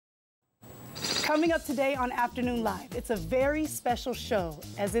Coming up today on Afternoon Live, it's a very special show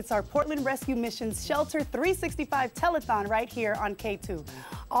as it's our Portland Rescue Mission's Shelter 365 Telethon right here on K2.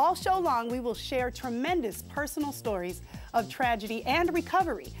 All show long, we will share tremendous personal stories of tragedy and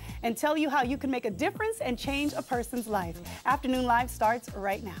recovery and tell you how you can make a difference and change a person's life. Afternoon Live starts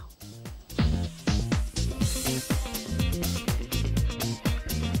right now.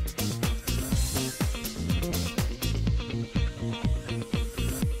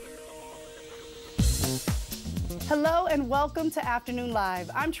 Hello and welcome to Afternoon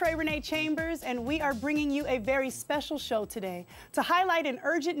Live. I'm Trey Renee Chambers and we are bringing you a very special show today to highlight an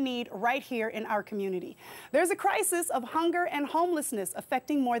urgent need right here in our community. There's a crisis of hunger and homelessness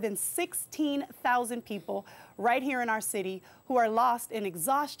affecting more than 16,000 people right here in our city who are lost in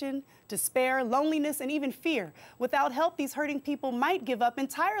exhaustion, despair, loneliness, and even fear. Without help, these hurting people might give up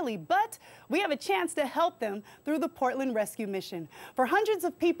entirely, but we have a chance to help them through the Portland Rescue Mission. For hundreds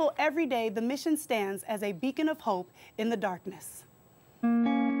of people every day, the mission stands as a beacon of hope in the darkness.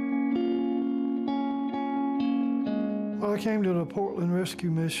 Well, I came to the Portland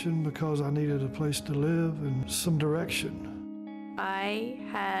Rescue Mission because I needed a place to live and some direction. I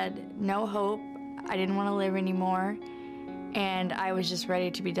had no hope. I didn't want to live anymore, and I was just ready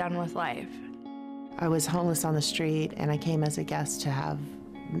to be done with life. I was homeless on the street, and I came as a guest to have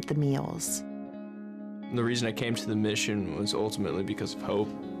the meals. The reason I came to the mission was ultimately because of hope,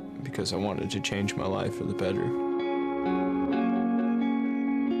 because I wanted to change my life for the better.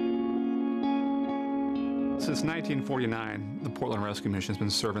 Since 1949, the Portland Rescue Mission has been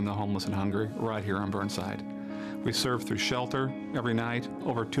serving the homeless and hungry right here on Burnside. We serve through shelter every night.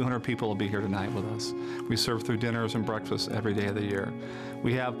 Over 200 people will be here tonight with us. We serve through dinners and breakfasts every day of the year.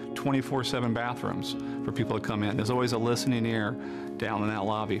 We have 24/7 bathrooms for people to come in. There's always a listening ear down in that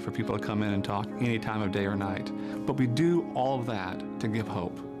lobby for people to come in and talk any time of day or night. But we do all of that to give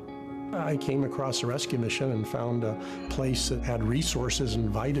hope. I came across a rescue mission and found a place that had resources,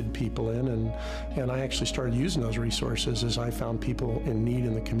 invited people in, and I actually started using those resources as I found people in need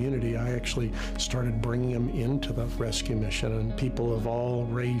in the community. I actually started bringing them into the rescue mission, and people of all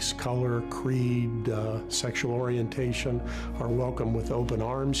race, color, creed, sexual orientation are welcome with open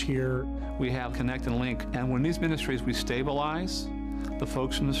arms here. We have Connect and Link, and when these ministries, we stabilize the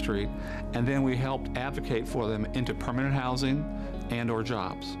folks from the street, and then we help advocate for them into permanent housing and or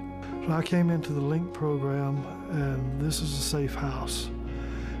jobs. So I came into the LINK program, and this is a safe house,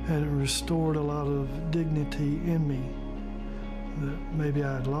 and it restored a lot of dignity in me that maybe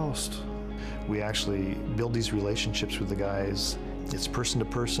I had lost. We actually build these relationships with the guys. It's person to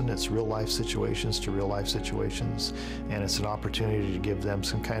person, it's real life situations to real life situations, and it's an opportunity to give them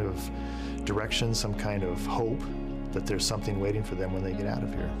some kind of direction, some kind of hope that there's something waiting for them when they get out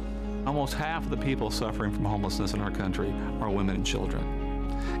of here. Almost half of the people suffering from homelessness in our country are women and children.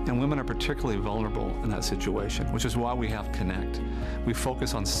 And women are particularly vulnerable in that situation, which is why we have Connect. We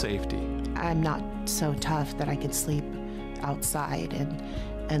focus on safety. I'm not so tough that I could sleep outside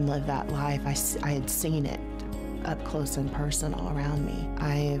and live that life. I had seen it up close and personal around me.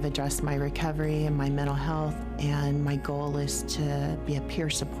 I've addressed my recovery and my mental health, and my goal is to be a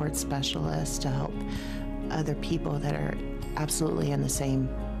peer support specialist to help other people that are absolutely in the same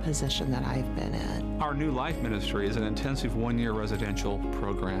position that I've been in. Our New Life Ministry is an intensive one-year residential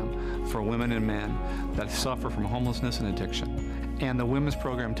program for women and men that suffer from homelessness and addiction. And the women's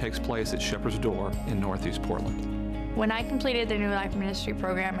program takes place at Shepherd's Door in Northeast Portland. When I completed the New Life Ministry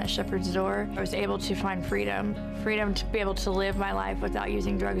program at Shepherd's Door, I was able to find freedom to be able to live my life without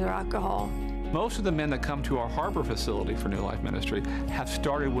using drugs or alcohol. Most of the men that come to our harbor facility for New Life Ministry have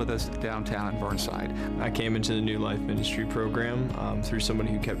started with us downtown in Burnside. I came into the New Life Ministry program through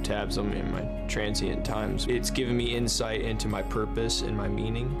somebody who kept tabs on me in my transient times. It's given me insight into my purpose and my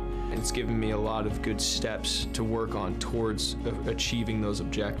meaning. It's given me a lot of good steps to work on towards achieving those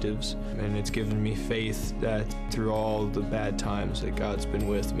objectives. And it's given me faith that through all the bad times that God's been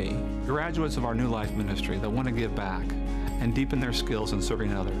with me. Graduates of our New Life Ministry that want to give back and deepen their skills in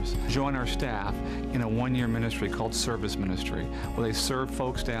serving others join our staff in a one-year ministry called Service Ministry, where they serve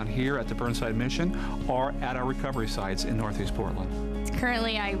folks down here at the Burnside Mission or at our recovery sites in Northeast Portland.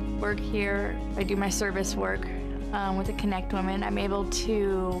 Currently, I work here. I do my service work with the Connect Women. I'm able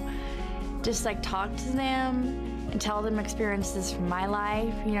to just talk to them and tell them experiences from my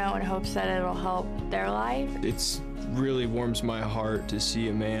life, in hopes that it'll help their life. It's really warms my heart to see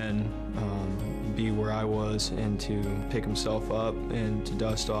a man be where I was and to pick himself up and to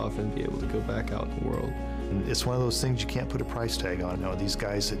dust off and be able to go back out in the world. And it's one of those things you can't put a price tag on. These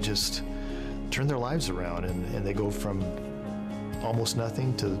guys that just turn their lives around and they go from almost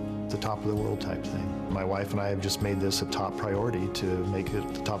nothing to the top of the world type thing. My wife and I have just made this a top priority to make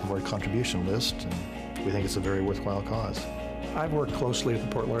it the top of our contribution list, and we think it's a very worthwhile cause. I've worked closely with the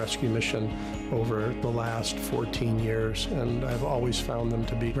Portland Rescue Mission over the last 14 years, and I've always found them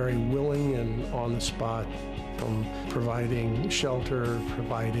to be very willing and on the spot, from providing shelter,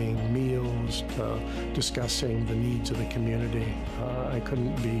 providing meals, discussing the needs of the community. I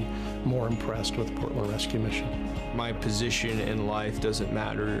couldn't be more impressed with the Portland Rescue Mission. My position in life doesn't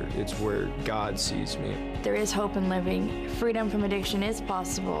matter, it's where God sees me. There is hope in living. Freedom from addiction is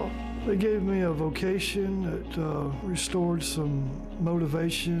possible. They gave me a vocation that restored some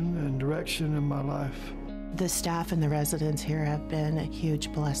motivation and direction in my life. The staff and the residents here have been a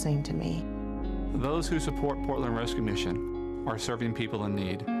huge blessing to me. Those who support Portland Rescue Mission are serving people in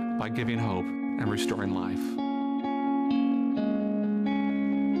need by giving hope and restoring life.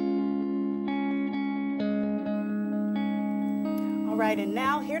 All right, and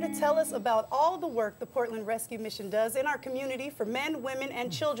now here to tell us about all the work the Portland Rescue Mission does in our community for men, women,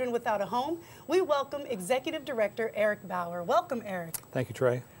 and children without a home, we welcome Executive Director Eric Bauer. Welcome, Eric. Thank you,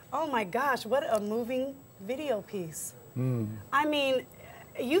 Trey. Oh my gosh, what a moving video piece. I mean,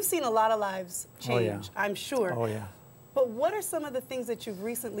 you've seen a lot of lives change, Oh, yeah. I'm sure. Oh, yeah. But what are some of the things that you've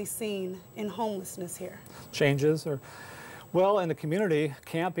recently seen in homelessness here? Changes or, well, in the community,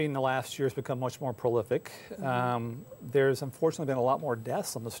 camping in the last year has become much more prolific. There's unfortunately been a lot more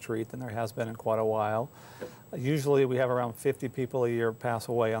deaths on the street than there has been in quite a while. Usually we have around 50 people a year pass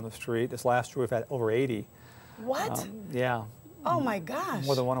away on the street. This last year we've had over 80. What? Yeah. Oh my gosh.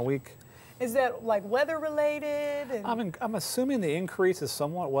 More than one a week. Is that like weather related? And I'm assuming the increase is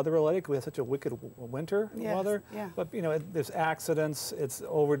somewhat weather related because we have such a wicked winter Yes, weather. yeah. But you know, there's accidents, it's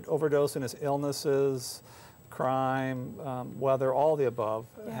overdosing, it's illnesses, crime, weather, all the above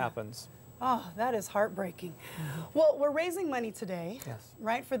happens. Oh, that is heartbreaking. Well, we're raising money today, Yes.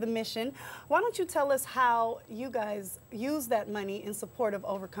 right, for the mission. Why don't you tell us how you guys use that money in support of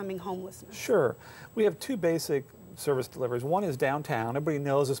overcoming homelessness? Sure. We have two basic service deliveries. One is downtown. Everybody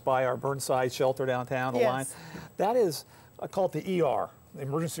knows us by our Burnside shelter downtown, the Yes. line. That is, I call it the ER, the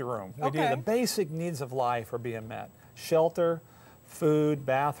emergency room. We do Okay. the basic needs of life are being met. Shelter, food,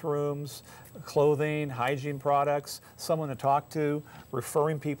 bathrooms, clothing, hygiene products, someone to talk to,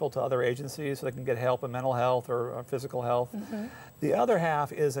 referring people to other agencies so they can get help in mental health or physical health. The other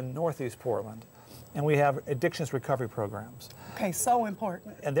half is in Northeast Portland, and we have addictions recovery programs. Okay, so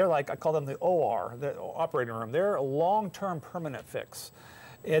important. And they're like, I call them the OR, the operating room. They're a long-term permanent fix.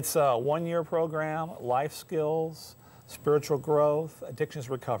 It's a one-year program, life skills, spiritual growth, addictions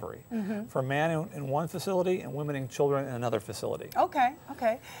recovery for men in one facility and women and children in another facility. Okay,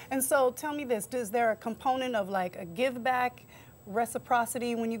 okay. And so tell me this, is there a component of like a give back,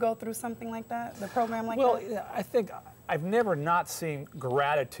 reciprocity when you go through something like that, the program like that? Well, I think I've never not seen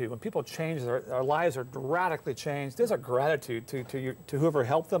gratitude. When people change, their lives are radically changed. There's a gratitude to whoever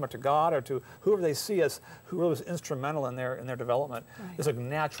helped them, or to God, or to whoever they see as whoever was instrumental in their development. Right. There's a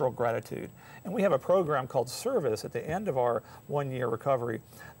natural gratitude. And we have a program called Service at the end of our one-year recovery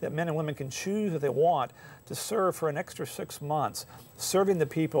that men and women can choose if they want to serve for an extra 6 months, serving the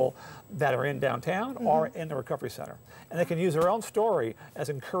people that are in downtown or in the recovery center. And they can use their own story as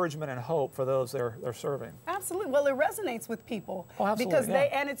encouragement and hope for those they're serving. Absolutely. Well, it resonates with people. Oh, absolutely, because they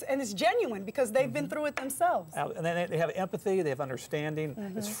yeah. and it's genuine because they've been through it themselves. And then they have empathy, they have understanding,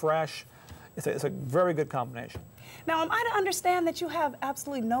 it's fresh. It's a very good combination. Now, am I to understand that you have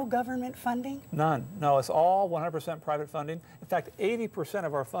absolutely no government funding? None. No, it's all 100% private funding. In fact, 80%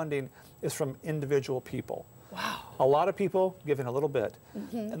 of our funding is from individual people. Wow. A lot of people giving a little bit.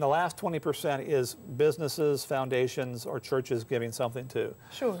 And the last 20% is businesses, foundations, or churches giving something too.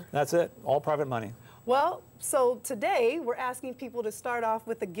 Sure. That's it, all private money. Well, so today we're asking people to start off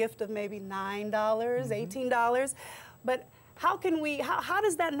with a gift of maybe $9, $18, but how can we, how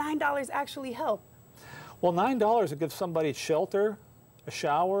does that $9 actually help? Well, $9 would give somebody shelter, a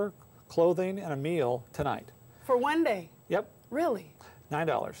shower, clothing, and a meal tonight. For one day? Yep, Really?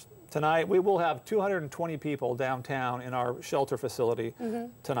 $9. Tonight, we will have 220 people downtown in our shelter facility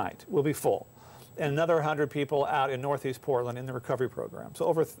tonight. We'll be full. And another 100 people out in Northeast Portland in the recovery program. So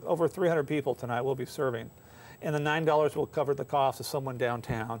over 300 people tonight we'll be serving. And the $9 will cover the cost of someone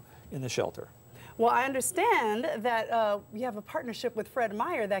downtown in the shelter. Well, I understand that you have a partnership with Fred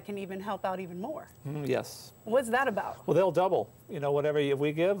Meyer that can even help out even more. Yes. What's that about? Well, they'll double. You know, whatever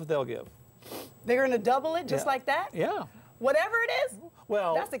we give, they'll give. They're going to double it just Yeah. like that? Yeah. Whatever it is?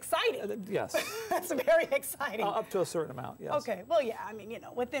 Well, That's exciting. Yes. That's very exciting. Up to a certain amount, yes. Okay, well, yeah, I mean, you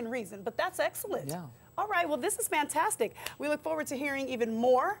know, within reason, but that's excellent. Yeah. All right, well, this is fantastic. We look forward to hearing even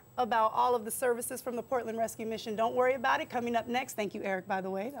more about all of the services from the Portland Rescue Mission. Don't worry about it. Coming up next, thank you, Eric, by the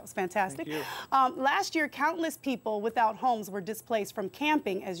way. That was fantastic. Thank you. Last year, countless people without homes were displaced from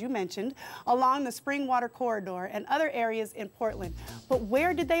camping, as you mentioned, along the Springwater Corridor and other areas in Portland. But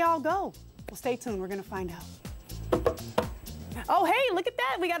where did they all go? Well, stay tuned. We're going to find out. Oh, hey, look at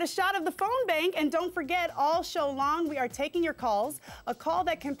that. We got a shot of the phone bank. And don't forget, all show long, we are taking your calls. A call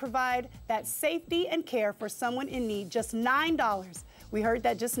that can provide that safety and care for someone in need. Just $9. We heard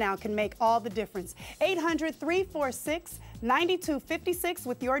that just now, can make all the difference. 800-346-9256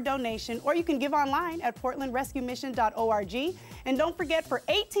 with your donation, or you can give online at portlandrescuemission.org. And don't forget, for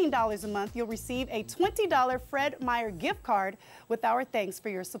 $18 a month, you'll receive a $20 Fred Meyer gift card with our thanks for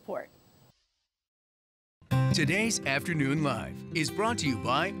your support. Today's Afternoon Live is brought to you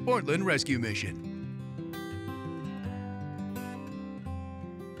by Portland Rescue Mission.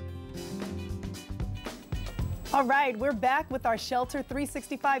 All right, we're back with our Shelter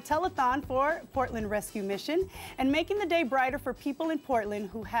 365 Telethon for Portland Rescue Mission and making the day brighter for people in Portland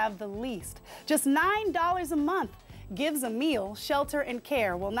who have the least. Just $9 a month gives a meal, shelter, and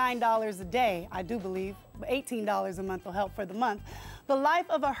care. Well, $9 a day, I do believe. $18 a month will help for the month. The life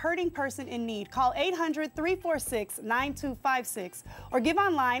of a hurting person in need. Call 800-346-9256 or give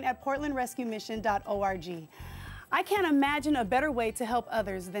online at portlandrescuemission.org. I can't imagine a better way to help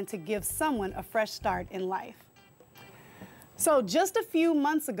others than to give someone a fresh start in life. So just a few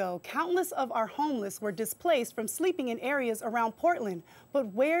months ago, countless of our homeless were displaced from sleeping in areas around Portland. But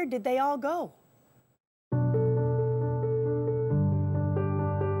where did they all go?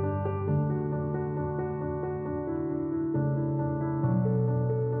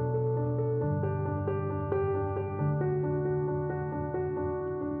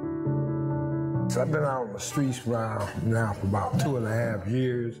 So I've been out on the streets now for about 2.5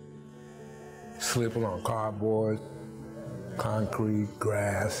 years, sleeping on cardboard, concrete,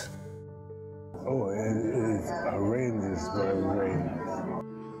 grass. Oh, it is horrendous, but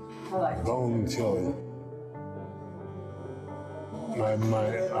horrendous. Bone chilling. I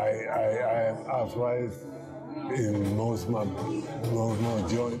have arthritis in most of my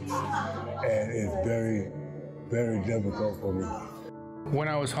joints, and it's very, very difficult for me. When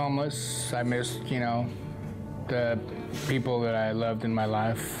I was homeless, I missed, the people that I loved in my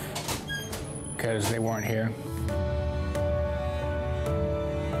life because they weren't here.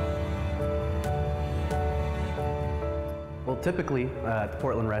 Well, typically at the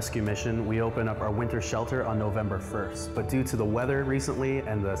Portland Rescue Mission, we open up our winter shelter on November 1st. But due to the weather recently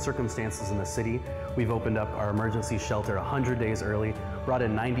and the circumstances in the city, we've opened up our emergency shelter 100 days early, brought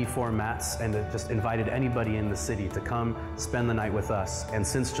in 94 mats, and just invited anybody in the city to come spend the night with us. And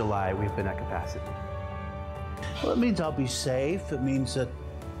since July, we've been at capacity. Well, it means I'll be safe. It means that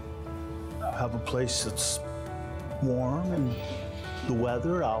I'll have a place that's warm and the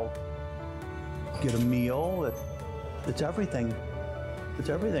weather. I'll get a meal. It's everything. It's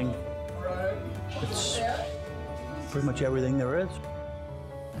everything. It's pretty much everything there is.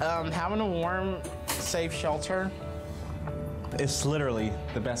 Having a warm, safe shelter, it's literally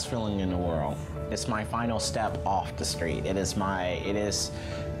the best feeling in the world. It's my final step off the street. It is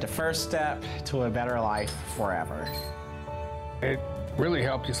the first step to a better life forever. It really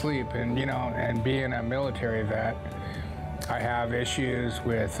helped you sleep, and and being a military vet, I have issues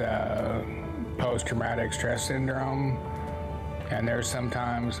with post-traumatic stress syndrome, and there's some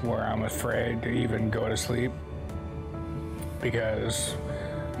times where I'm afraid to even go to sleep because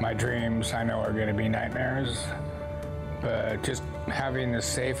my dreams I know are going to be nightmares. But just having a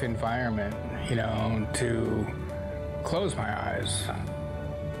safe environment, to close my eyes,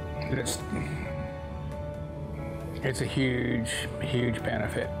 it's a huge, huge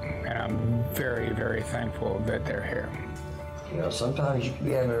benefit, and I'm very, very thankful that they're here. Sometimes you can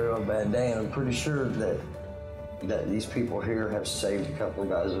be having a real bad day, and I'm pretty sure that these people here have saved a couple of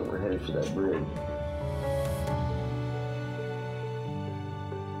guys that were headed for that bridge.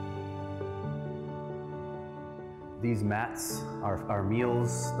 These mats, our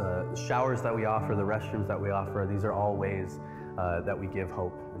meals, the showers that we offer, the restrooms that we offer, these are all ways that we give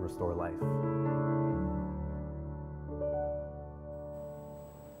hope and restore life.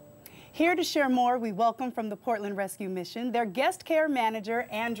 Here to share more, we welcome from the Portland Rescue Mission their guest care manager,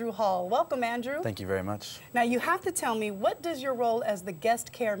 Andrew Hall. Welcome, Andrew. Thank you very much. Now, you have to tell me, what does your role as the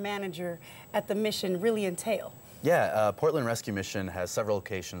guest care manager at the mission really entail? Yeah, Portland Rescue Mission has several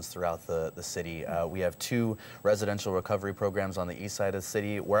locations throughout the city. We have 2 residential recovery programs on the east side of the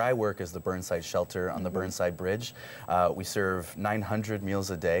city. Where I work is the Burnside Shelter on the Burnside Bridge. We serve 900 meals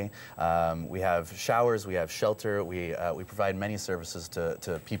a day. We have showers, we have shelter, we provide many services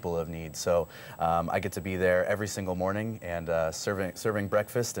to people of need. So I get to be there every single morning and serving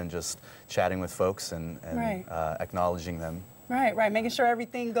breakfast and just chatting with folks and Right. Acknowledging them. Right, right. Making sure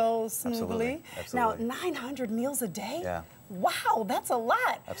everything goes smoothly. Absolutely. Now, 900 meals a day? Yeah. Wow, that's a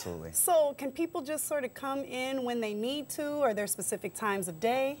lot. Absolutely. So can people just sort of come in when they need to? Are there specific times of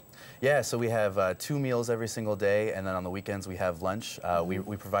day? Yeah, so we have 2 meals every single day, and then on the weekends we have lunch.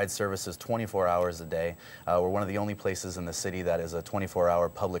 We provide services 24 hours a day. We're one of the only places in the city that is a 24-hour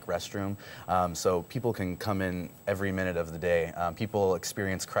public restroom, so people can come in every minute of the day. People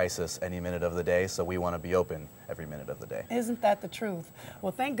experience crisis any minute of the day, so we want to be open every minute of the day. Isn't that the truth?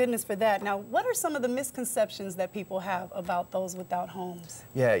 Well, thank goodness for that. Now, what are some of the misconceptions that people have about those without homes?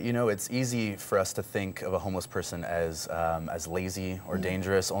 Yeah, you know, it's easy for us to think of a homeless person as lazy or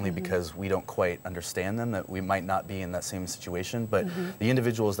dangerous, only because we don't quite understand them, that we might not be in that same situation. But the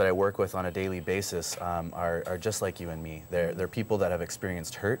individuals that I work with on a daily basis are just like you and me. They're people that have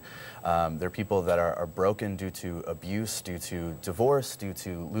experienced hurt. They're people that are broken due to abuse, due to divorce, due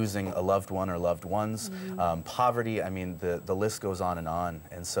to losing a loved one or loved ones, poverty. I mean, the list goes on.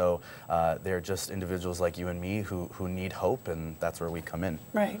 And so they're just individuals like you and me who need hope, and that's where we come in.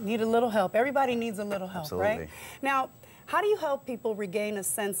 Right, need a little help. Everybody needs a little help, Absolutely. right? Now, how do you help people regain a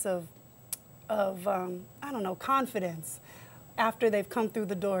sense of I don't know, confidence after they've come through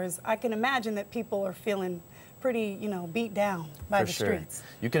the doors? I can imagine that people are feeling pretty, you know, beat down by the streets.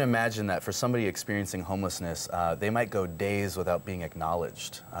 You can imagine that for somebody experiencing homelessness, they might go days without being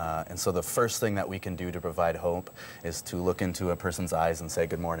acknowledged. And so the first thing that we can do to provide hope is to look into a person's eyes and say,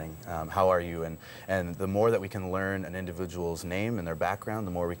 good morning, how are you? And the more that we can learn an individual's name and their background,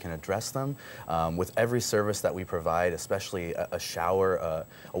 the more we can address them. With every service that we provide, especially a shower, a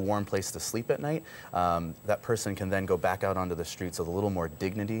warm place to sleep at night, that person can then go back out onto the streets with a little more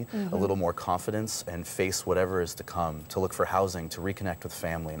dignity, a little more confidence, and face whatever is to come, to look for housing, to reconnect with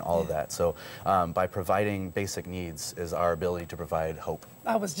family and all of that. So by providing basic needs is our ability to provide hope.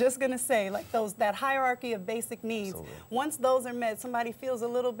 I was just going to say, like that hierarchy of basic needs, Absolutely. Once those are met, somebody feels a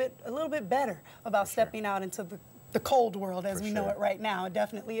little bit better about stepping out into the cold world as we know it right now. It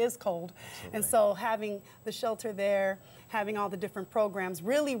definitely is cold. Absolutely. And so having the shelter there, having all the different programs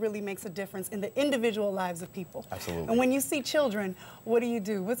really, really makes a difference in the individual lives of people. Absolutely. And when you see children, what do you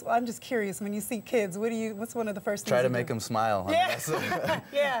do? I'm just curious, when you see kids, what's one of the first things Try to you make do? them smile. Yeah.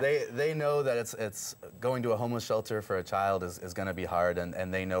 Yeah. They know that it's going to a homeless shelter for a child is going to be hard,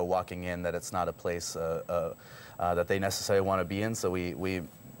 and they know walking in that it's not a place that they necessarily want to be in, so we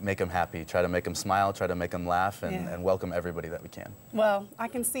make them happy, try to make them smile, try to make them laugh, and welcome everybody that we can. Well, I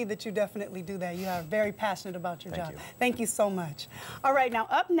can see that you definitely do that. You are very passionate about your job. you. Thank you so much. All right, now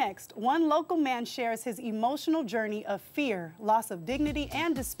up next, one local man shares his emotional journey of fear, loss of dignity,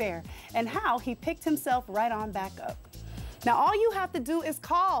 and despair, and how he picked himself right on back up. Now, all you have to do is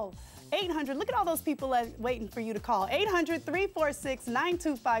call 800, look at all those people waiting for you to call.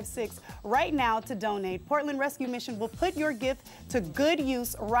 800-346-9256 right now to donate. Portland Rescue Mission will put your gift to good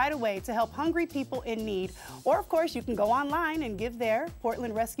use right away to help hungry people in need. Or, of course, you can go online and give there,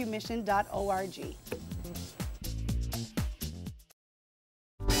 portlandrescuemission.org.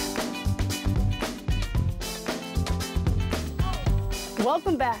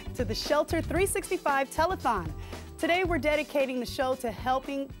 Welcome back to the Shelter 365 Telethon. Today, we're dedicating the show to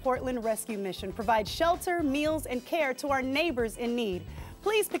helping Portland Rescue Mission provide shelter, meals, and care to our neighbors in need.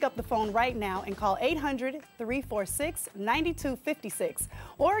 Please pick up the phone right now and call 800-346-9256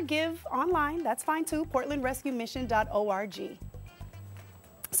 or give online, that's fine too, portlandrescuemission.org.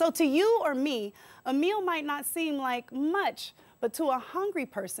 So to you or me, a meal might not seem like much, but to a hungry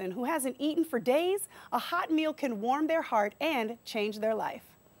person who hasn't eaten for days, a hot meal can warm their heart and change their life.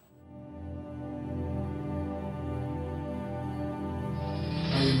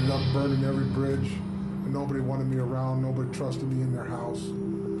 I ended up burning every bridge, and nobody wanted me around, nobody trusted me in their house.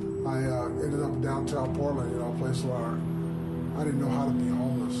 I ended up downtown Portland, a place where I didn't know how to be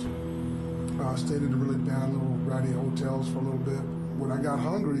homeless. I stayed in really bad little ratty hotels for a little bit. When I got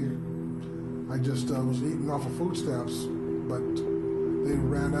hungry, I just was eating off of food stamps, but they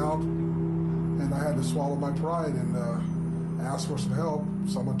ran out, and I had to swallow my pride and ask for some help.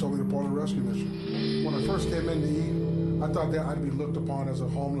 Someone told me the Portland Rescue Mission. When I first came in to eat, I thought that I'd be looked upon as a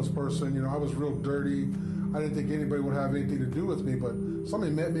homeless person. I was real dirty. I didn't think anybody would have anything to do with me, but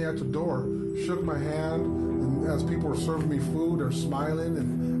somebody met me at the door, shook my hand, and as people were serving me food, they're smiling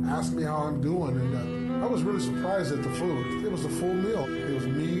and asked me how I'm doing. And I was really surprised at the food. It was a full meal. It was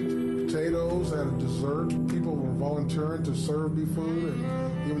meat, potatoes, had a dessert. People were volunteering to serve me food,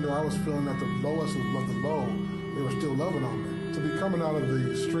 and even though I was feeling at the lowest of the low, they were still loving on me. To be coming out of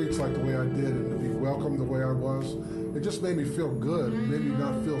the streets like the way I did and to be welcomed the way I was, it just made me feel good. It made me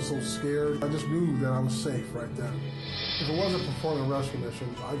not feel so scared. I just knew that I was safe right then. If it wasn't for Portland Rescue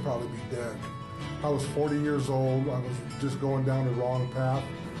Mission, I'd probably be dead. I was 40 years old. I was just going down the wrong path.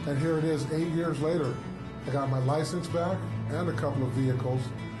 And here it is 8 years later. I got my license back and a couple of vehicles.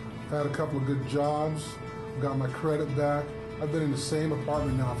 I had a couple of good jobs. Got my credit back. I've been in the same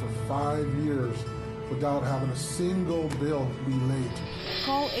apartment now for 5 years without having a single bill be late.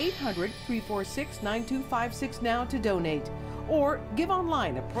 Call 800-346-9256 now to donate, or give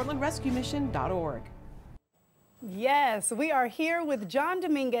online at portlandrescuemission.org. Yes, we are here with John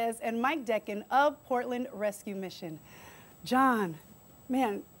Dominguez and Mike Decken of Portland Rescue Mission. John,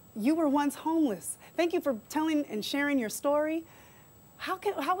 man, you were once homeless. Thank you for telling and sharing your story. How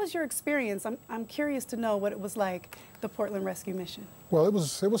was your experience? I'm curious to know what it was like, the Portland Rescue Mission. Well, it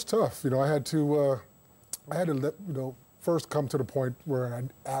was tough. You know, I had to let, first come to the point where I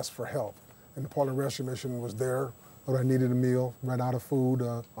asked for help. And the Portland Rescue Mission was there when I needed a meal, ran out of food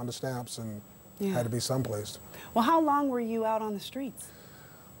on the stamps, and had to be someplace. Well, how long were you out on the streets?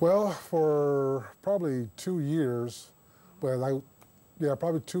 Well, for probably 2 years. Well,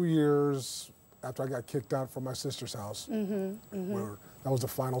 probably 2 years after I got kicked out from my sister's house. Where that was the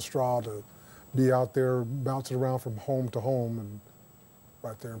final straw to be out there bouncing around from home to home and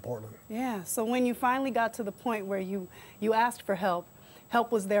right there in Portland. Yeah, so when you finally got to the point where you asked for help,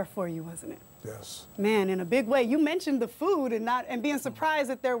 help was there for you, wasn't it? Yes. Man, in a big way. You mentioned the food and being surprised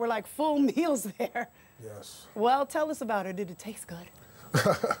that there were like full meals there. Yes. Well, tell us about it. Did it taste good?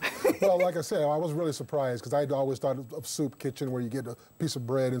 Well, like I said, I was really surprised because I'd always thought of Soup Kitchen where you get a piece of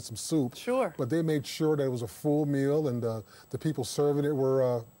bread and some soup. Sure. But they made sure that it was a full meal, and the people serving it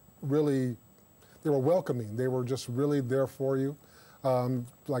were they were welcoming. They were just really there for you.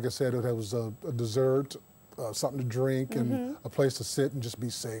 Like I said, it was a dessert, something to drink, and a place to sit and just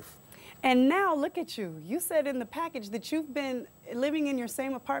be safe. And now, look at you. You said in the package that you've been living in your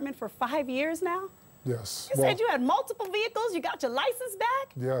same apartment for 5 years now? Yes. You said you had multiple vehicles, you got your license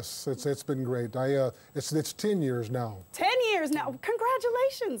back? Yes, it's been great. It's 10 years now. 10 years now.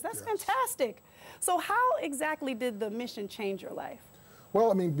 Congratulations. That's fantastic. So how exactly did the mission change your life?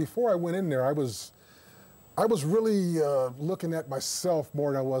 Well, I mean, before I went in there, I was really looking at myself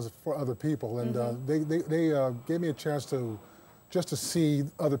more than I was for other people, and they gave me a chance to see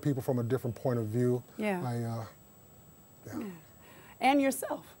other people from a different point of view. Yeah. And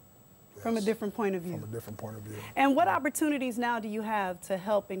yourself. From a different point of view. From a different point of view. And what opportunities now do you have to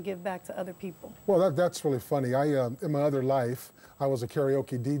help and give back to other people? Well, that's really funny. In my other life, I was a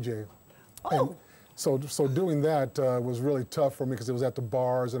karaoke DJ. Oh. And so doing that was really tough for me because it was at the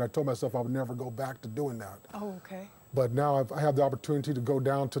bars, and I told myself I would never go back to doing that. Oh, okay. But now I have the opportunity to go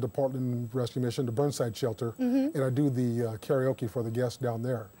down to the Portland Rescue Mission, the Burnside Shelter, and I do the karaoke for the guests down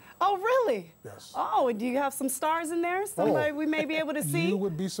there. Oh, really? Yes. Oh, and do you have some stars in there? Somebody we may be able to see? You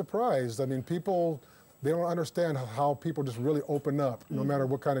would be surprised. I mean, people, they don't understand how people just really open up, no matter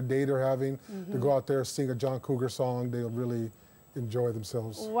what kind of day they're having, to go out there, sing a John Cougar song, they'll really enjoy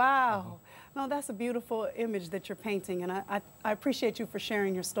themselves. Wow. No, that's a beautiful image that you're painting, and I appreciate you for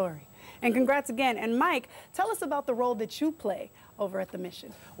sharing your story. And congrats again. And Mike, tell us about the role that you play over at the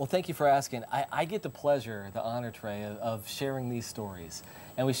mission. Well, thank you for asking. I get the pleasure, the honor, Trey, of sharing these stories.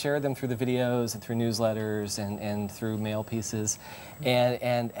 And we share them through the videos and through newsletters and through mail pieces.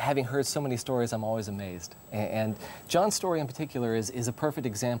 And having heard so many stories, I'm always amazed. And John's story in particular is a perfect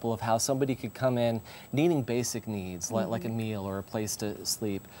example of how somebody could come in needing basic needs, like a meal or a place to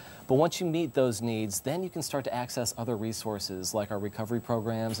sleep. But once you meet those needs, then you can start to access other resources like our recovery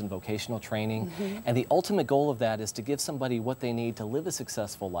programs and vocational training. And the ultimate goal of that is to give somebody what they need to live a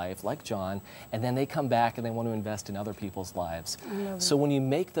successful life, like John, and then they come back and they want to invest in other people's lives. So when you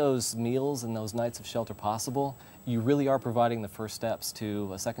make those meals and those nights of shelter possible, you really are providing the first steps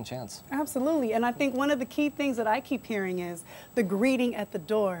to a second chance. Absolutely. And I think one of the key things that I keep hearing is the greeting at the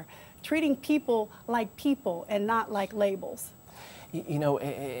door, treating people like people and not like labels. You know,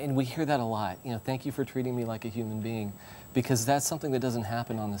 and we hear that a lot. You know, thank you for treating me like a human being, because that's something that doesn't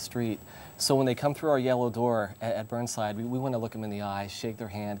happen on the street. So when they come through our yellow door at Burnside, we want to look them in the eye, shake their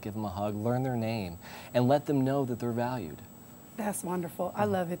hand, give them a hug, learn their name, and let them know that they're valued. That's wonderful. I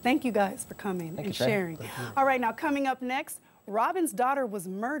love it. Thank you guys for coming and Trey. sharing. All right, now coming up next, Robin's daughter was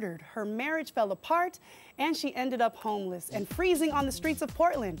murdered, her marriage fell apart, and she ended up homeless and freezing on the streets of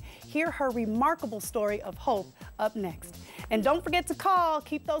Portland. Hear her remarkable story of hope up next. And don't forget to call,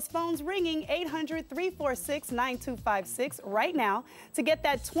 keep those phones ringing, 800-346-9256 right now to get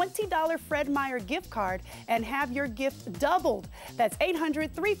that $20 Fred Meyer gift card and have your gift doubled. That's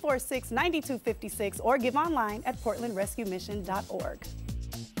 800-346-9256 or give online at portlandrescuemission.org.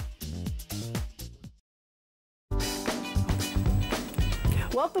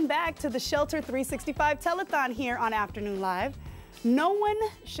 Welcome back to the Shelter 365 Telethon here on Afternoon Live. No one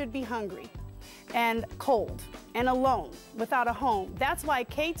should be hungry and cold and alone without a home. That's why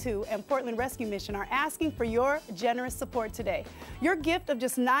K2 and Portland Rescue Mission are asking for your generous support today. Your gift of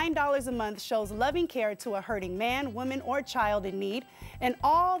just $9 a month shows loving care to a hurting man, woman, or child in need. And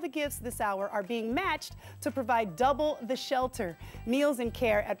all the gifts this hour are being matched to provide double the shelter, meals, and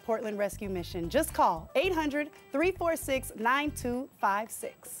care at Portland Rescue Mission. Just call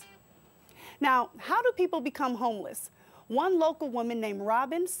 800-346-9256. Now, how do people become homeless? One local woman named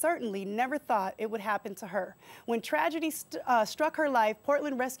Robin certainly never thought it would happen to her. When tragedy struck her life,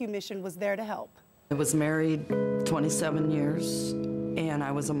 Portland Rescue Mission was there to help. I was married 27 years, and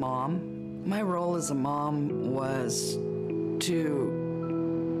I was a mom. My role as a mom was to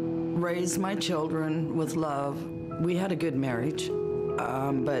raise my children with love. We had a good marriage,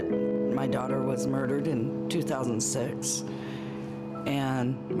 but my daughter was murdered in 2006,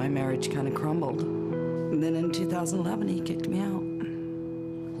 and my marriage kind of crumbled. And then in 2011, he kicked me out.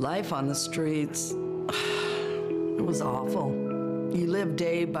 Life on the streets, it was awful. You live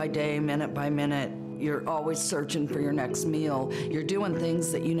day by day, minute by minute. You're always searching for your next meal. You're doing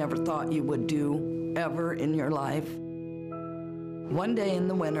things that you never thought you would do ever in your life. One day in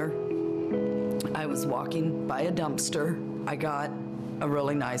the winter, I was walking by a dumpster. I got a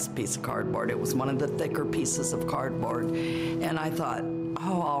really nice piece of cardboard. It was one of the thicker pieces of cardboard. And I thought,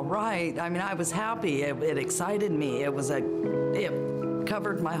 oh, all right. I mean, I was happy. It excited me. It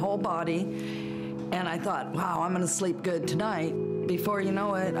covered my whole body. And I thought, wow, I'm gonna sleep good tonight. Before you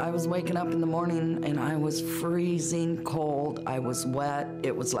know it, I was waking up in the morning and I was freezing cold. I was wet.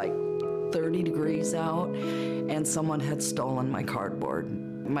 It was like 30 degrees out, and someone had stolen my cardboard.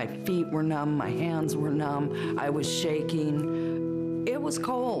 My feet were numb, my hands were numb, I was shaking. It was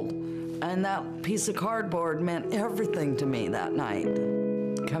cold, and that piece of cardboard meant everything to me that night.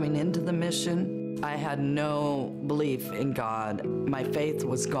 Coming into the mission, I had no belief in God. My faith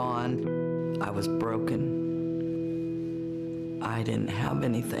was gone. I was broken. I didn't have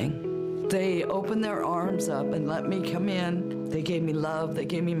anything. They opened their arms up and let me come in. They gave me love. They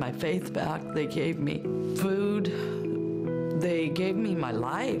gave me my faith back. They gave me food. They gave me my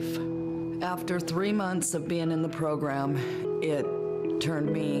life. After 3 months of being in the program, it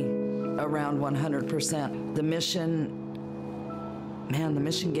turned me around 100%. The mission, man, the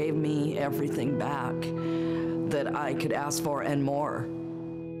mission gave me everything back that I could ask for and more.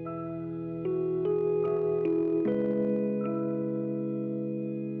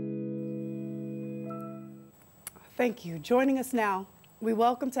 Thank you. Joining us now, we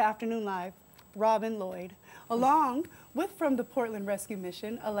welcome to Afternoon Live, Robin Lloyd, along with from the Portland Rescue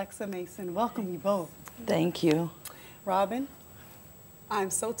Mission, Alexa Mason. Welcome you both. Thank you. Robin,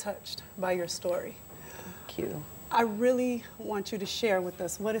 I'm so touched by your story. Thank you. I really want you to share with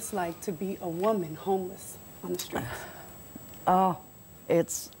us what it's like to be a woman homeless on the streets. Oh,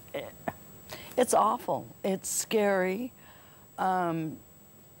 it's awful. It's scary.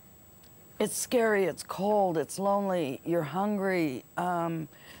 It's scary, it's cold, it's lonely, you're hungry, and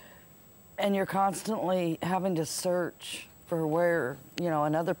you're constantly having to search for where, you know,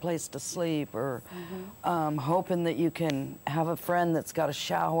 another place to sleep, or hoping that you can have a friend that's got a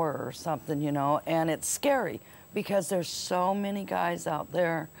shower or something, you know, and it's scary because there's so many guys out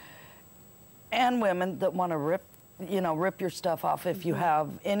there and women that want to rip your stuff off if you have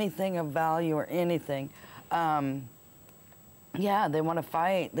anything of value or anything. Yeah, they want to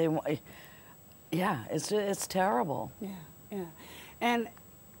fight. Yeah, it's terrible. Yeah, yeah. And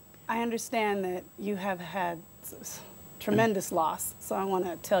I understand that you have had tremendous loss, so I want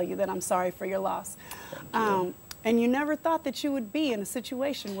to tell you that I'm sorry for your loss. And you never thought that you would be in a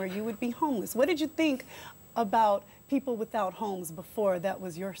situation where you would be homeless. What did you think about people without homes before that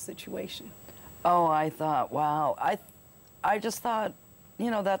was your situation? Oh, I thought, wow. I just thought, you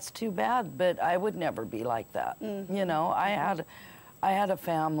know, that's too bad, but I would never be like that. You know, I had a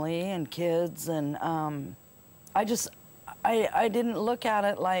family and kids, and I didn't look at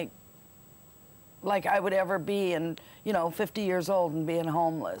it like I would ever be in, you know, 50 years old and being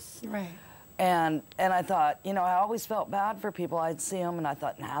homeless. Right. And I thought, you know, I always felt bad for people. I'd see them and I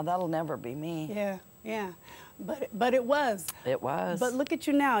thought, nah, that'll never be me. Yeah, Yeah, but it was. It was. But look at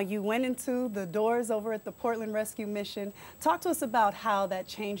you now. You went into the doors over at the Portland Rescue Mission. Talk to us about how that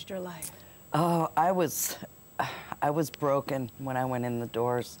changed your life. Oh, I was broken when I went in the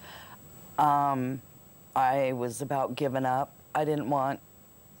doors. I was about giving up.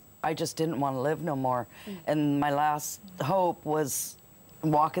 I just didn't want to live no more. And my last hope was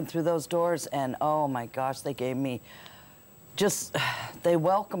walking through those doors, and oh my gosh, they gave me they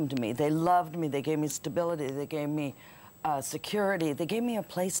welcomed me, they loved me, they gave me stability, they gave me security, they gave me a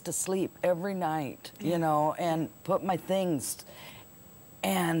place to sleep every night, you know, and put my things.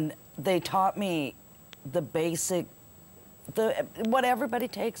 And they taught me the basic, what everybody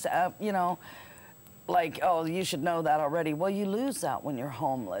takes up, you know, like, oh, you should know that already. Well, you lose that when you're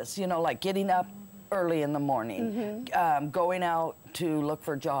homeless, you know, like getting up early in the morning, going out to look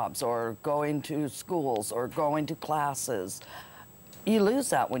for jobs or going to schools or going to classes. You lose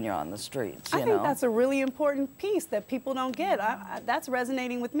that when you're on the streets, I think that's a really important piece that people don't get. That's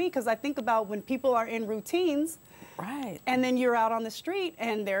resonating with me because I think about when people are in routines, right, and then you're out on the street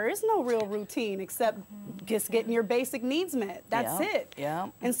and there is no real routine except just getting your basic needs met. That's it. Yeah.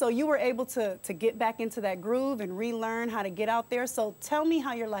 And so you were able to get back into that groove and relearn how to get out there. So tell me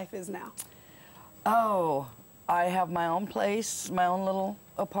how your life is now. Oh, I have my own place, my own little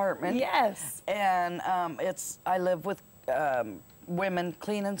apartment. Yes. And I live with women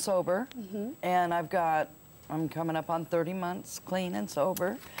clean and sober. And I'm coming up on 30 months clean and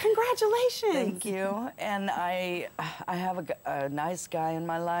sober. Congratulations. Thank you. And I have a nice guy in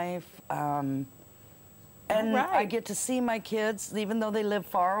my life. And I get to see my kids, even though they live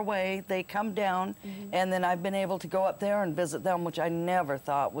far away. They come down, and then I've been able to go up there and visit them, which I never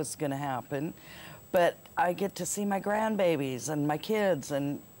thought was going to happen. But I get to see my grandbabies and my kids,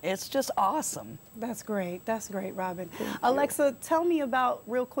 and it's just awesome. That's great. That's great, Robin. Alexa, tell me about,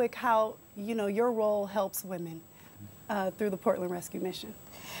 real quick, how, you know, your role helps women through the Portland Rescue Mission.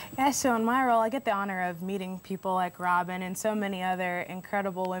 Yeah, so in my role, I get the honor of meeting people like Robin and so many other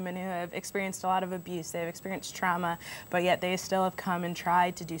incredible women who have experienced a lot of abuse. They've experienced trauma, but yet they still have come and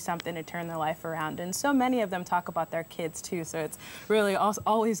tried to do something to turn their life around. And so many of them talk about their kids too, so it's really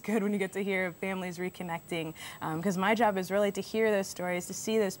always good when you get to hear of families reconnecting, because my job is really to hear those stories, to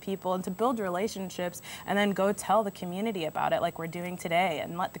see those people, and to build relationships, and then go tell the community about it like we're doing today,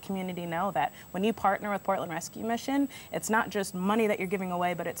 and let the community know that when you partner with Portland Rescue Mission, it's not just money that you're giving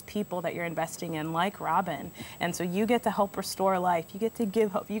away, but it's people that you're investing in, like Robin. And so you get to help restore life. You get to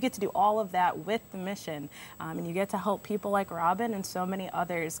give hope. You get to do all of that with the mission. And you get to help people like Robin and so many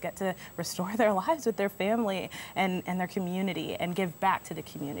others get to restore their lives with their family and their community and give back to the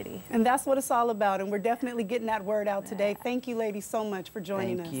community. And that's what it's all about. And we're definitely getting that word out today. Thank you, ladies, so much for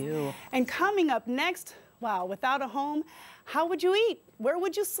joining us. Thank you. And coming up next, wow, without a home, how would you eat? Where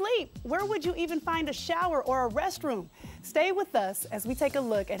would you sleep? Where would you even find a shower or a restroom? Stay with us as we take a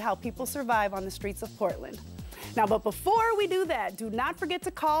look at how people survive on the streets of Portland. Now, but before we do that, do not forget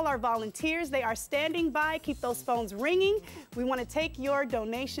to call our volunteers. They are standing by. Keep those phones ringing. We want to take your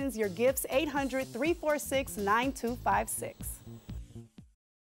donations, your gifts, 800-346-9256.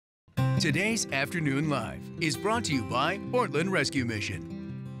 Today's Afternoon Live is brought to you by Portland Rescue Mission.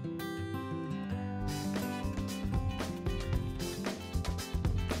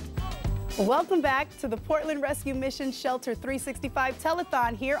 Welcome back to the Portland Rescue Mission Shelter 365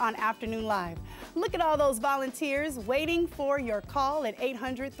 Telethon here on Afternoon Live. Look at all those volunteers waiting for your call at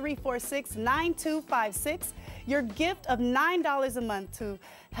 800-346-9256. Your gift of $9 a month to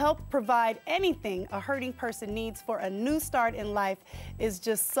help provide anything a hurting person needs for a new start in life is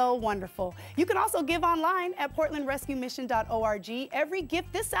just so wonderful. You can also give online at portlandrescuemission.org. Every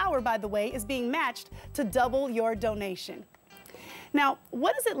gift this hour, by the way, is being matched to double your donation. Now,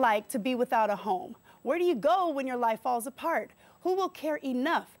 what is it like to be without a home? Where do you go when your life falls apart? Who will care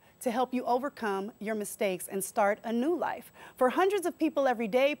enough to help you overcome your mistakes and start a new life? For hundreds of people every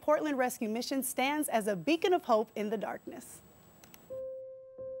day, Portland Rescue Mission stands as a beacon of hope in the darkness.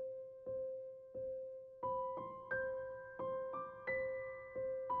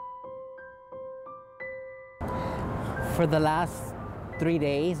 For the last 3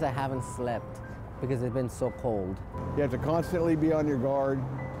 days, I haven't slept because it's been so cold. You have to constantly be on your guard.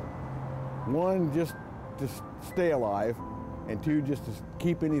 One, just to stay alive, and two, just to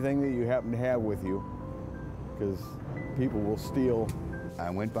keep anything that you happen to have with you, because people will steal. I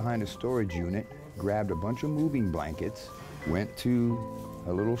went behind a storage unit, grabbed a bunch of moving blankets, went to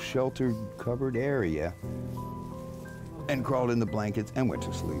a little sheltered covered area, and crawled in the blankets and went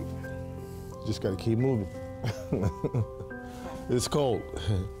to sleep. Just gotta keep moving. It's cold.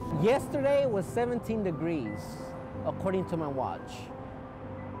 Yesterday was 17 degrees, according to my watch.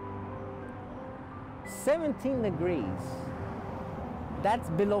 17 degrees. That's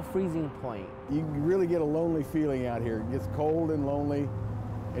below freezing point. You really get a lonely feeling out here. It gets cold and lonely,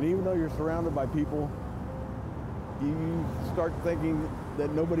 and even though you're surrounded by people, you start thinking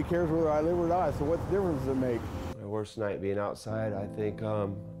that nobody cares whether I live or die, so what difference does it make? My worst night being outside, I think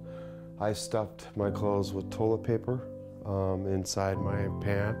I stuffed my clothes with toilet paper inside my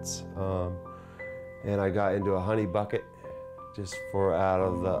pants, and I got into a honey bucket just for out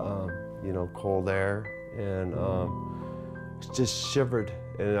of the you know, cold air, and just shivered.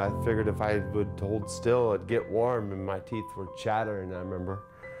 And I figured if I would hold still, it'd get warm, and my teeth were chattering, I remember.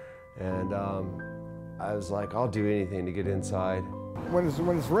 And I was like, I'll do anything to get inside. When it's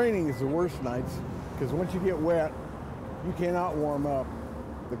raining, it's the worst nights, because once you get wet, you cannot warm up.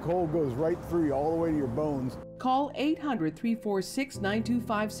 The cold goes right through you, all the way to your bones. Call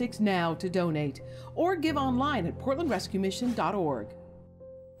 800-346-9256 now to donate, or give online at portlandrescuemission.org.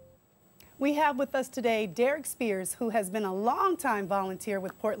 We have with us today Derek Spears, who has been a longtime volunteer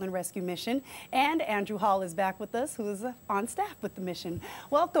with Portland Rescue Mission, and Andrew Hall is back with us, who is on staff with the mission.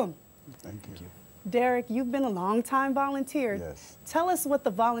 Welcome. Thank you. Derek, you've been a longtime volunteer. Yes. Tell us what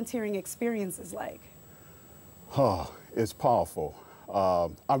the volunteering experience is like. Oh, it's powerful.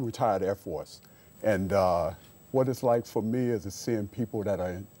 I'm retired Air Force, and what it's like for me is seeing people that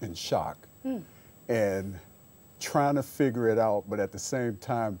are in shock and trying to figure it out, but at the same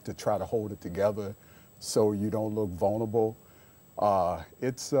time to try to hold it together so you don't look vulnerable.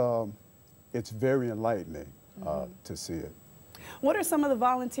 It's very enlightening to see it. What are some of the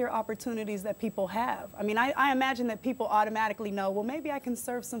volunteer opportunities that people have? I mean, I imagine that people automatically know, well, maybe I can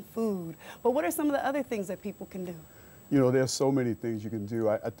serve some food, but what are some of the other things that people can do? You know, there's so many things you can do.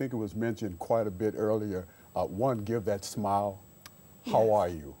 I think it was mentioned quite a bit earlier. One, give that smile. Yes. How are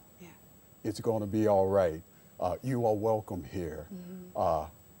you? Yeah. It's going to be all right. You are welcome here. How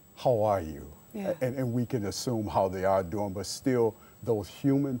are you? Yeah. And we can assume how they are doing, but still those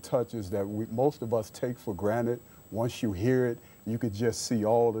human touches that most of us take for granted, once you hear it, you could just see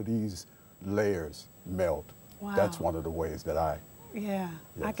all of these layers melt. Wow. That's one of the ways that I... Yeah,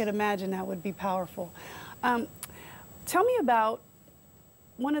 yes. I could imagine that would be powerful. Tell me about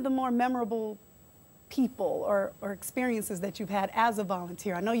one of the more memorable people or experiences that you've had as a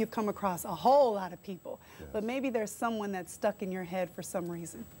volunteer. I know you've come across a whole lot of people, yes, but maybe there's someone that's stuck in your head for some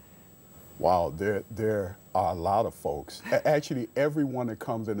reason. Wow, there are a lot of folks. Actually, everyone that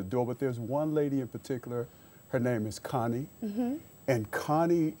comes in the door, but there's one lady in particular. Her name is Connie, and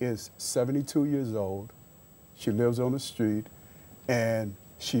Connie is 72 years old. She lives on the street, and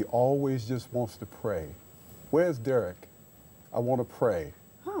she always just wants to pray. Where's Derek? I want to pray.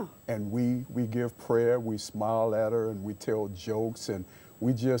 Huh. And we give prayer, we smile at her, and we tell jokes, and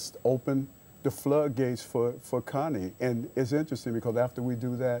we just open the floodgates for Connie. And it's interesting because after we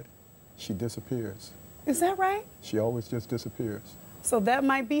do that, she disappears. Is that right? She always just disappears. So that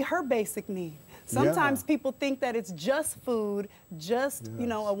might be her basic need. Sometimes people think that it's just food, just, you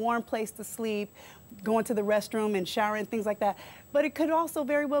know, a warm place to sleep, going to the restroom and showering, things like that. But it could also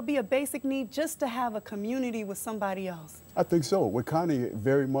very well be a basic need just to have a community with somebody else. I think so. With Connie,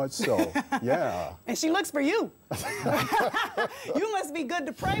 very much so. Yeah. And she looks for you. You must be good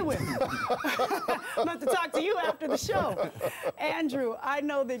to pray with. I'm going to talk to you after the show. Andrew, I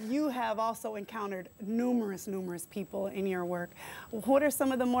know that you have also encountered numerous people in your work. What are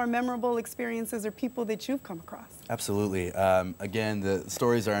some of the more memorable experiences or people that you've come across? Absolutely. Again, the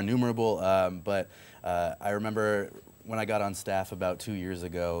stories are innumerable, but I remember when I got on staff about 2 years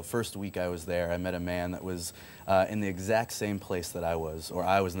ago, first week I was there, I met a man that was in the exact same place that I was, or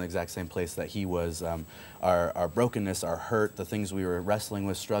I was in the exact same place that he was. Our brokenness, our hurt, the things we were wrestling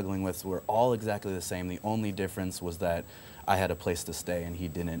with, struggling with, were all exactly the same. The only difference was that I had a place to stay and he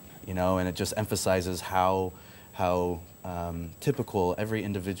didn't, you know, and it just emphasizes how typical every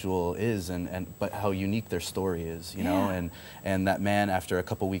individual is, but how unique their story is, you know, and that man, after a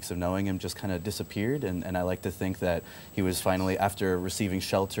couple weeks of knowing him, just kind of disappeared, and I like to think that he was finally, after receiving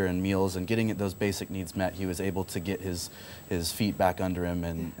shelter and meals and getting those basic needs met, he was able to get his feet back under him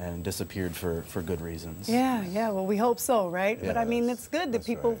and disappeared for good reasons. Yeah, well, we hope so, right? But I mean, it's good that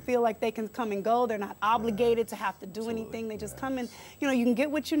people feel like they can come and go. They're not obligated to have to do anything. They just come and, you know, you can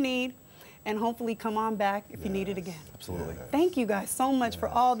get what you need, and hopefully come on back if you need it again. Absolutely. Thank you guys so much for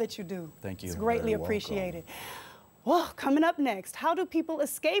all that you do. Thank you. It's greatly appreciated. Well, coming up next, how do people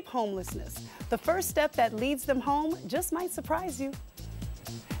escape homelessness? The first step that leads them home just might surprise you.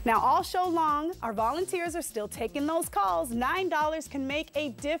 Now, all show long, our volunteers are still taking those calls. $9 can make a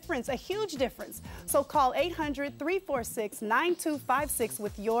difference, a huge difference. So call 800-346-9256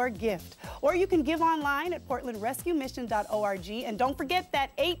 with your gift. Or you can give online at portlandrescuemission.org. And don't forget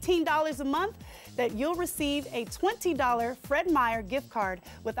that $18 a month that you'll receive a $20 Fred Meyer gift card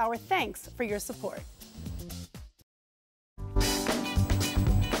with our thanks for your support.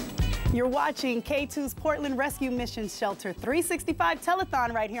 You're watching K2's Portland Rescue Mission Shelter 365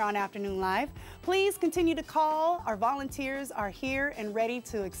 Telethon right here on Afternoon Live. Please continue to call. Our volunteers are here and ready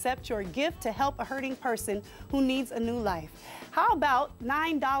to accept your gift to help a hurting person who needs a new life. How about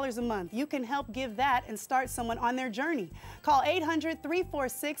 $9 a month? You can help give that and start someone on their journey. Call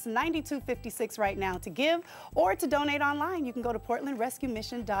 800-346-9256 right now to give or to donate online. You can go to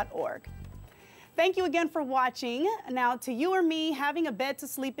portlandrescuemission.org. Thank you again for watching. Now, to you or me, having a bed to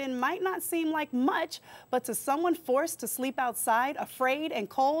sleep in might not seem like much, but to someone forced to sleep outside, afraid and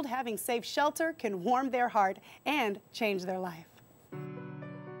cold, having safe shelter can warm their heart and change their life.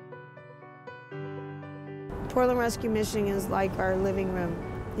 Portland Rescue Mission is like our living room.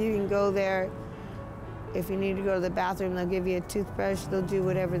 You can go there. If you need to go to the bathroom, they'll give you a toothbrush. They'll do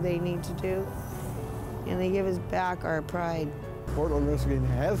whatever they need to do. And they give us back our pride. Portland Rescue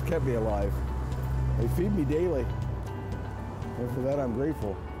has kept me alive. They feed me daily, and for that I'm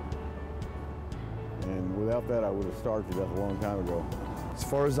grateful. And without that, I would have starved to death a long time ago. As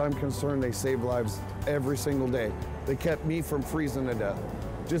far as I'm concerned, they save lives every single day. They kept me from freezing to death.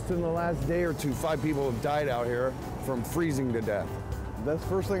 Just in the last day or two, 5 people have died out here from freezing to death. That's the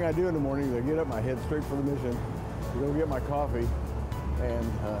first thing I do in the morning. I get up, I head straight for the mission, go get my coffee,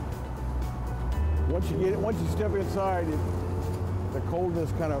 and once you step inside, the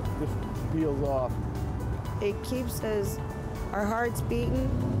coldness kind of just peels off. It keeps our hearts beating,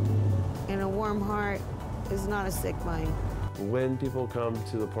 and a warm heart is not a sick mind. When people come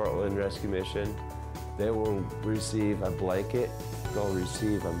to the Portland Rescue Mission, they will receive a blanket, they'll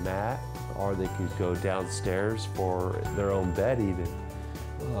receive a mat, or they could go downstairs for their own bed even.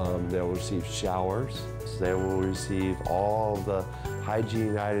 They'll receive showers. They will receive all the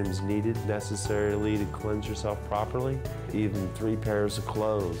hygiene items needed necessarily to cleanse yourself properly. Even 3 pairs of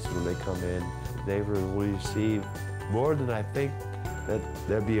clothes when they come in. They will receive more than I think that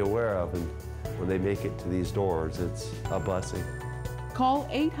they'll be aware of. And when they make it to these doors, it's a blessing. Call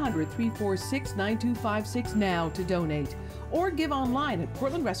 800-346-9256 now to donate or give online at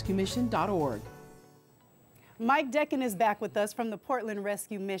portlandrescuemission.org. Mike Decken is back with us from the Portland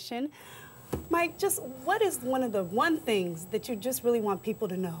Rescue Mission. Mike, just what is one things that you just really want people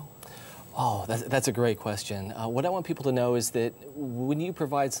to know? Oh, that's a great question. What I want people to know is that when you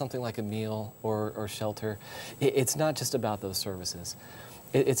provide something like a meal or shelter, it's not just about those services.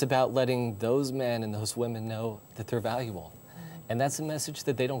 It's about letting those men and those women know that they're valuable. And that's a message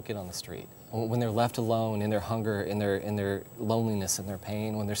that they don't get on the street. When they're left alone in their hunger, in their loneliness and their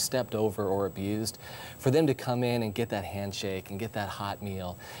pain, when they're stepped over or abused, for them to come in and get that handshake and get that hot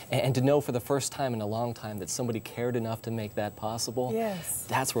meal, and to know for the first time in a long time that somebody cared enough to make that possible, yes,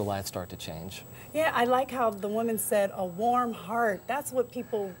 that's where lives start to change. Yeah, I like how the woman said a warm heart. That's what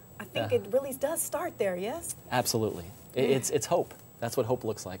people, I think it really does start there, yes? Absolutely. It's hope. That's what hope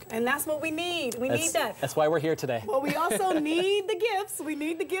looks like. And that's what we need. We need that. That's why we're here today. Well, we also need the gifts. We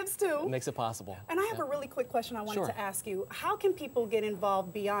need the gifts too. It makes it possible. And I have a really quick question I wanted to ask you. How can people get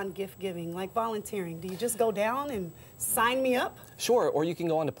involved beyond gift giving, like volunteering? Do you just go down and sign me up? Sure, or you can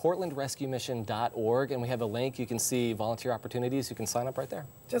go on to portlandrescuemission.org and we have a link. You can see volunteer opportunities. You can sign up right there.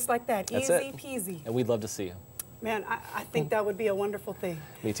 Just like that. That's easy it. peasy. And we'd love to see you. Man, I think that would be a wonderful thing.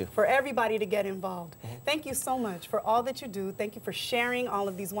 Me too. For everybody to get involved. Thank you so much for all that you do. Thank you for sharing all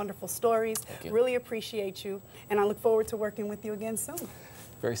of these wonderful stories. Thank you. Really appreciate you. And I look forward to working with you again soon.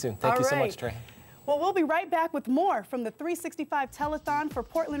 Very soon. Thank you so much, Trey. Well, we'll be right back with more from the 365 Telethon for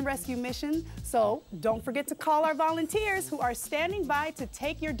Portland Rescue Mission. So don't forget to call our volunteers who are standing by to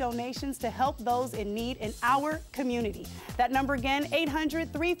take your donations to help those in need in our community. That number again,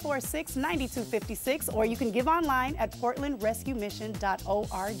 800-346-9256, or you can give online at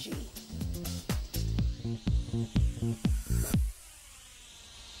portlandrescuemission.org.